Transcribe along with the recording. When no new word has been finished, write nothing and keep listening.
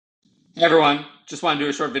Hey everyone, just want to do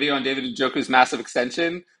a short video on David Njoku's massive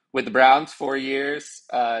extension with the Browns, 4 years,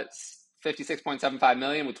 56.75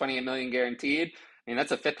 million with 28 million guaranteed. I mean, that's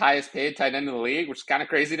the fifth highest paid tight end in the league, which is kind of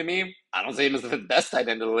crazy to me. I don't see him as the fifth best tight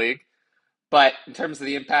end in the league, but in terms of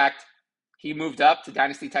the impact, he moved up to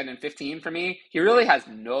Dynasty tight end 15 for me. He really has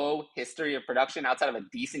no history of production outside of a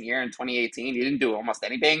decent year in 2018. He didn't do almost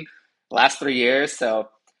anything the last 3 years, so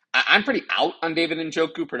I'm pretty out on David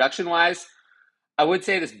Njoku production wise. I would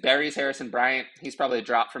say this buries Harrison Bryant. He's probably a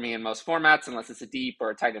drop for me in most formats, unless it's a deep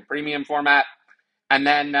or a tight end premium format. And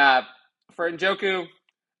then for Njoku,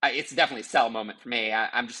 it's definitely a sell moment for me.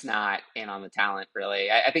 I'm just not in on the talent,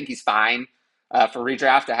 really. I think he's fine for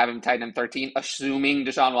redraft to have him tight end 13, assuming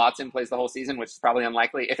Deshaun Watson plays the whole season, which is probably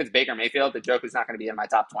unlikely. If it's Baker Mayfield, Njoku's not going to be in my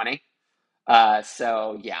top 20.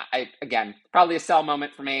 So, yeah, again, probably a sell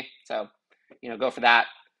moment for me. So, go for that.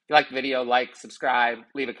 If you like the video, like, subscribe,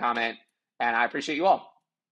 leave a comment, and I appreciate you all.